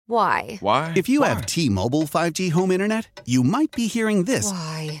Why? Why? If you have T-Mobile 5G home internet, you might be hearing this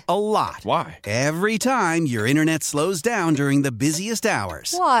Why? a lot. Why? Every time your internet slows down during the busiest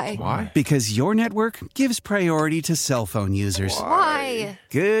hours. Why? Why? Because your network gives priority to cell phone users. Why?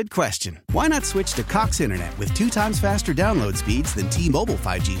 Good question. Why not switch to Cox Internet with 2 times faster download speeds than T-Mobile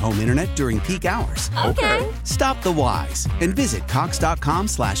 5G home internet during peak hours? Okay. Stop the whys and visit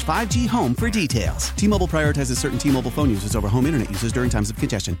cox.com/5G home for details. T-Mobile prioritizes certain T-Mobile phone users over home internet users during times of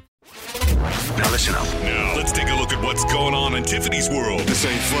congestion. Now listen up. Now, let's take a look at what's going on in Tiffany's world. This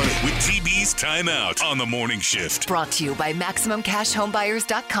ain't funny. With TB's Timeout on the morning shift. Brought to you by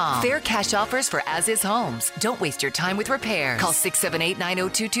MaximumCashHomeBuyers.com. Fair cash offers for as-is homes. Don't waste your time with repairs. Call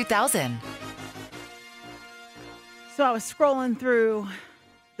 678-902-2000. So I was scrolling through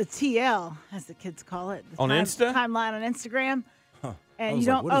the TL, as the kids call it. On Insta? Timeline on Instagram. And was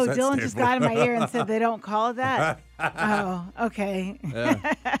you like, don't. what does that Dylan stand just for? got in my ear and said they don't call it that. Oh, okay. Yeah.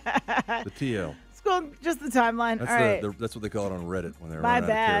 The TL. Scroll just the timeline. That's All right. that's what they call it on Reddit when they're My running out of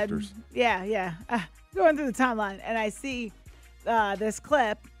bad. characters. Yeah. Going through the timeline, and I see this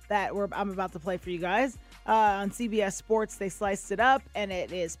clip that I'm about to play for you guys. On CBS Sports, they sliced it up, and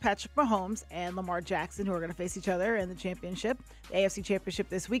it is Patrick Mahomes and Lamar Jackson who are going to face each other in the championship, the AFC Championship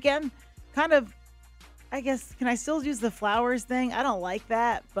this weekend. Kind of, I guess, can I still use the flowers thing? I don't like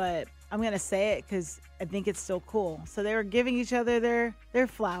that, but I'm going to say it because I think it's still cool. So they were giving each other their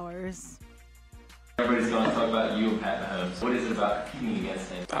flowers. Everybody's going to talk about you and Pat Mahomes. What is it about competing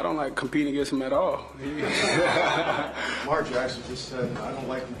against him? I don't like competing against him at all. Lamar Jackson just said, I don't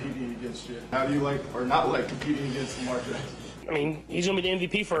like competing against you. How do you like or not like competing against Lamar Jackson? I mean, he's going to be the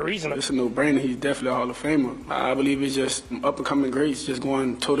MVP for a reason. It's a no-brainer. He's definitely a Hall of Famer. I believe it's just up-and-coming greats just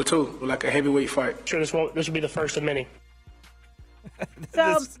going toe-to-toe, like a heavyweight fight. Sure, this will be the first of many.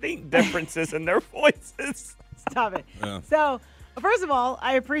 So, distinct differences in their voices. Stop it. Yeah. So, first of all,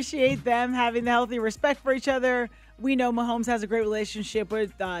 I appreciate them having the healthy respect for each other. We know Mahomes has a great relationship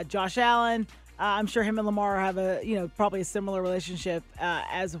with Josh Allen. I'm sure him and Lamar have probably a similar relationship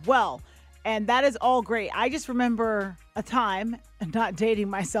as well. And that is all great. I just remember a time, and not dating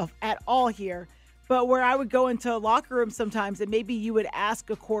myself at all here, but where I would go into a locker room sometimes and maybe you would ask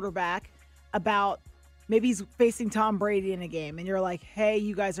a quarterback about maybe he's facing Tom Brady in a game. And you're like, hey,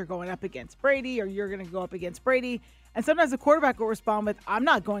 you guys are going up against Brady, or you're going to go up against Brady. And sometimes the quarterback will respond with, I'm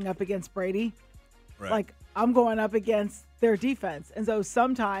not going up against Brady. Right. Like, I'm going up against their defense. And so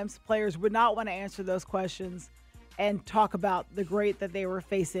sometimes players would not want to answer those questions and talk about the great that they were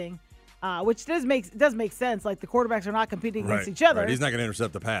facing, which does make sense. Like, the quarterbacks are not competing against each other. Right. He's not going to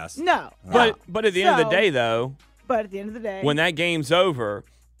intercept the pass. No. But at the end of the day, though, when that game's over,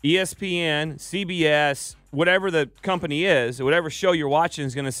 ESPN, CBS, whatever the company is, whatever show you're watching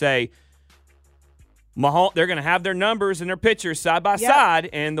is going to say, Mahomes, they're going to have their numbers and their pictures side by side,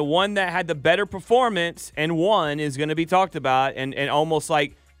 and the one that had the better performance and won is going to be talked about, and almost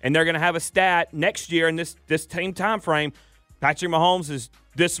like, and they're going to have a stat next year in this same time frame. Patrick Mahomes is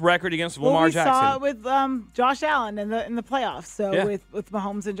this record against Lamar Jackson. We saw it with Josh Allen in the playoffs. So with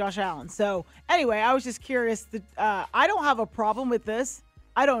Mahomes and Josh Allen. So anyway, I was just curious. I don't have a problem with this.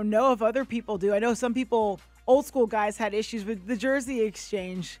 I don't know if other people do. I know some people, old school guys, had issues with the jersey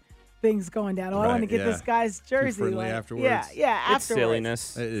exchange things going down. I want to get this guy's jersey. Friendly afterwards. Yeah, afterwards. It's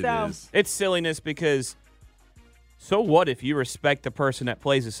silliness. It is. It's silliness because so what if you respect the person that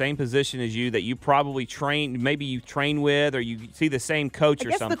plays the same position as you, that you probably maybe you train with, or you see the same coach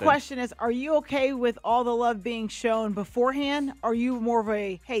or something? I guess the question is, are you okay with all the love being shown beforehand? Or are you more of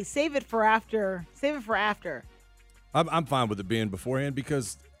a, hey, save it for after? I'm fine with it being beforehand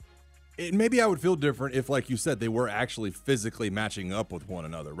because maybe I would feel different if, like you said, they were actually physically matching up with one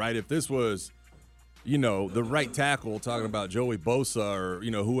another, right? If this was, the right tackle talking about Joey Bosa or,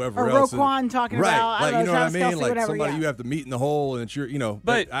 whoever else. Or Roquan talking about, like, you know what I mean? Kelsey, like whatever, somebody you have to meet in the hole and it's your,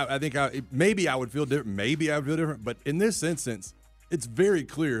 But I think maybe I would feel different. Maybe I would feel different. But in this instance, it's very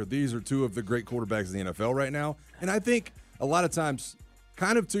clear these are two of the great quarterbacks in the NFL right now. And I think a lot of times,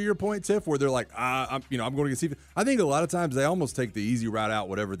 kind of to your point, Tiff, where they're like, I'm going to get Steve. I think a lot of times they almost take the easy route out,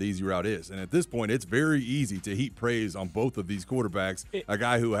 whatever the easy route is. And at this point, it's very easy to heap praise on both of these quarterbacks, a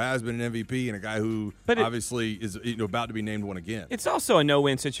guy who has been an MVP and a guy who obviously is about to be named one again. It's also a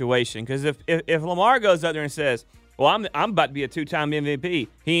no-win situation because if Lamar goes out there and says, well, I'm about to be a two-time MVP.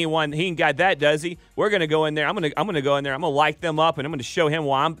 He ain't got that, does he? We're going to go in there. I'm going to go in there. I'm going to light them up, and I'm going to show him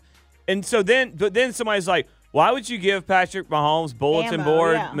why I'm. And so then somebody's like, why would you give Patrick Mahomes bulletin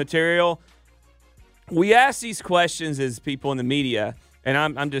board material? We ask these questions as people in the media, and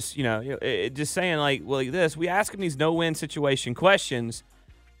I'm just, just saying, like this. We ask them these no-win situation questions,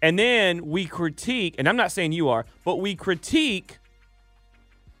 and then we critique, and I'm not saying you are, but we critique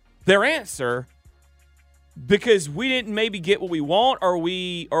their answer because we didn't maybe get what we want, or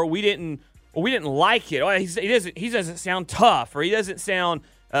we didn't like it. Or he doesn't sound tough, or he doesn't sound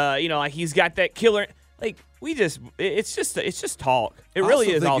like he's got that killer. Like it's just talk. It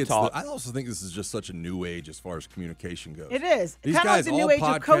really is all talk. I also think this is just such a new age as far as communication goes. It is. Kind of like the new age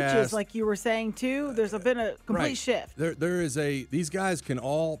of coaches, like you were saying too. There's been a complete shift. These guys can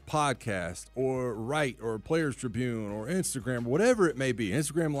all podcast or write or Players Tribune or Instagram, whatever it may be,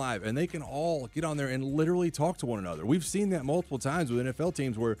 Instagram Live, and they can all get on there and literally talk to one another. We've seen that multiple times with NFL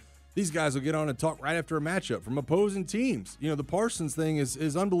teams where these guys will get on and talk right after a matchup from opposing teams. The Parsons thing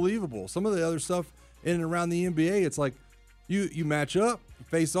is unbelievable. Some of the other stuff in and around the NBA, it's like you match up,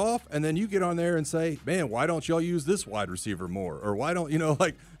 face off, and then you get on there and say, man, why don't y'all use this wide receiver more? Or why don't,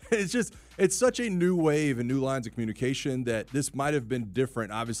 it's such a new wave and new lines of communication that this might have been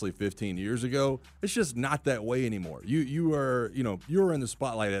different, obviously, 15 years ago. It's just not that way anymore. You are in the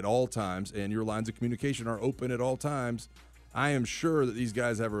spotlight at all times, and your lines of communication are open at all times. I am sure that these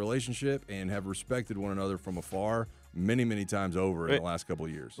guys have a relationship and have respected one another from afar many, many times over in the last couple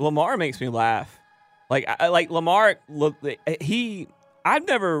of years. Lamar makes me laugh. Like Lamar, I've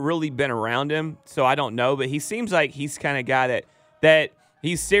never really been around him, so I don't know, but he seems like he's kind of guy that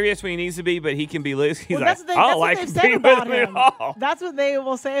he's serious when he needs to be, but he can be loose. He's that's what they've said about him. That's what they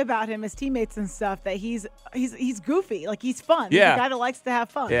will say about him, his teammates and stuff, that he's goofy, like he's fun. Yeah. He's a guy that likes to have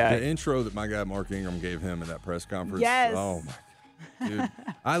fun. Yeah. The intro that my guy Mark Ingram gave him in that press conference. Yes. Oh my. Dude,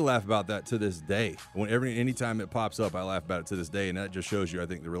 I laugh about that to this day. Anytime it pops up, I laugh about it to this day, and that just shows you, I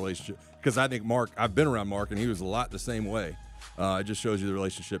think, the relationship. Because I think Mark, I've been around Mark, and he was a lot the same way. It just shows you the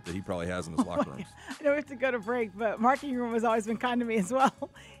relationship that he probably has in his locker rooms. I know we have to go to break, but Mark Ingram has always been kind to me as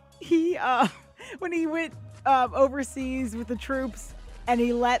well. He, when he went overseas with the troops, and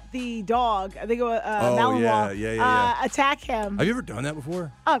he let the dog, I think it was Malinois, attack him. Have you ever done that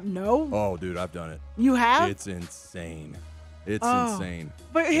before? No. Oh, dude, I've done it. You have? It's insane. It's insane.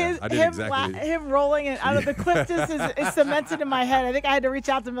 But him rolling it out of the clip just is cemented in my head. I think I had to reach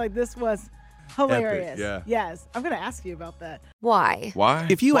out to him like, this was hilarious. Epic, yeah. Yes. I'm going to ask you about that. Why?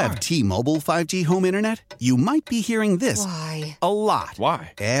 If you have T-Mobile 5G home internet, you might be hearing this a lot.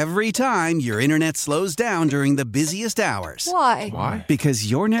 Why? Every time your internet slows down during the busiest hours. Why? Because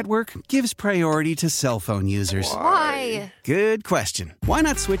your network gives priority to cell phone users. Why? Good question. Why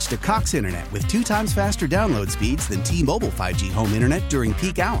not switch to Cox Internet with 2 times faster download speeds than T-Mobile 5G home internet during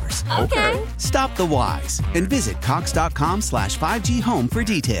peak hours? Okay. Stop the whys and visit cox.com/5G home for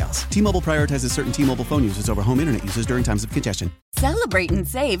details. T-Mobile prioritizes certain T-Mobile phone users over home internet users during times of congestion. Celebrate and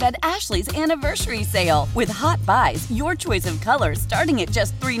save at Ashley's Anniversary Sale. With Hot Buys, your choice of colors starting at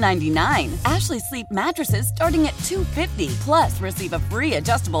just $3.99. Ashley Sleep mattresses starting at $2.50. Plus, receive a free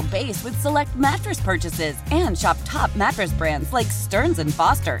adjustable base with select mattress purchases. And shop top mattress brands like Stearns &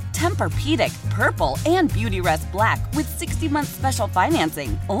 Foster, Tempur-Pedic, Purple, and Beautyrest Black with 60-month special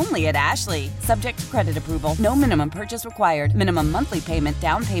financing. Only at Ashley. Subject to credit approval. No minimum purchase required. Minimum monthly payment,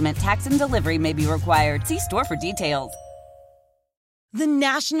 down payment, tax, and delivery may be required. See store for details. The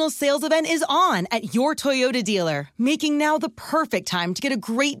national sales event is on at your Toyota dealer, making now the perfect time to get a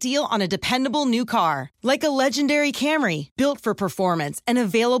great deal on a dependable new car. Like a legendary Camry, built for performance and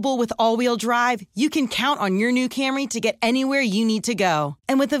available with all-wheel drive, you can count on your new Camry to get anywhere you need to go.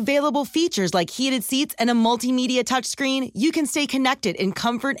 And with available features like heated seats and a multimedia touchscreen, you can stay connected in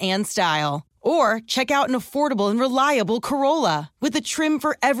comfort and style. Or check out an affordable and reliable Corolla with a trim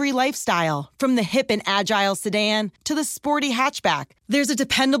for every lifestyle. From the hip and agile sedan to the sporty hatchback, there's a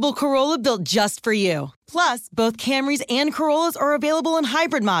dependable Corolla built just for you. Plus, both Camrys and Corollas are available in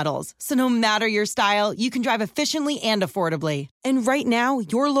hybrid models. So no matter your style, you can drive efficiently and affordably. And right now,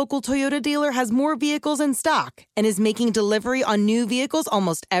 your local Toyota dealer has more vehicles in stock and is making delivery on new vehicles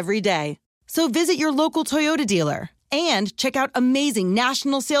almost every day. So visit your local Toyota dealer. And check out amazing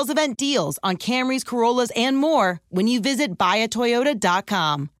national sales event deals on Camrys, Corollas, and more when you visit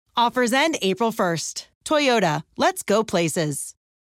buyatoyota.com. Offers end April 1st. Toyota, let's go places.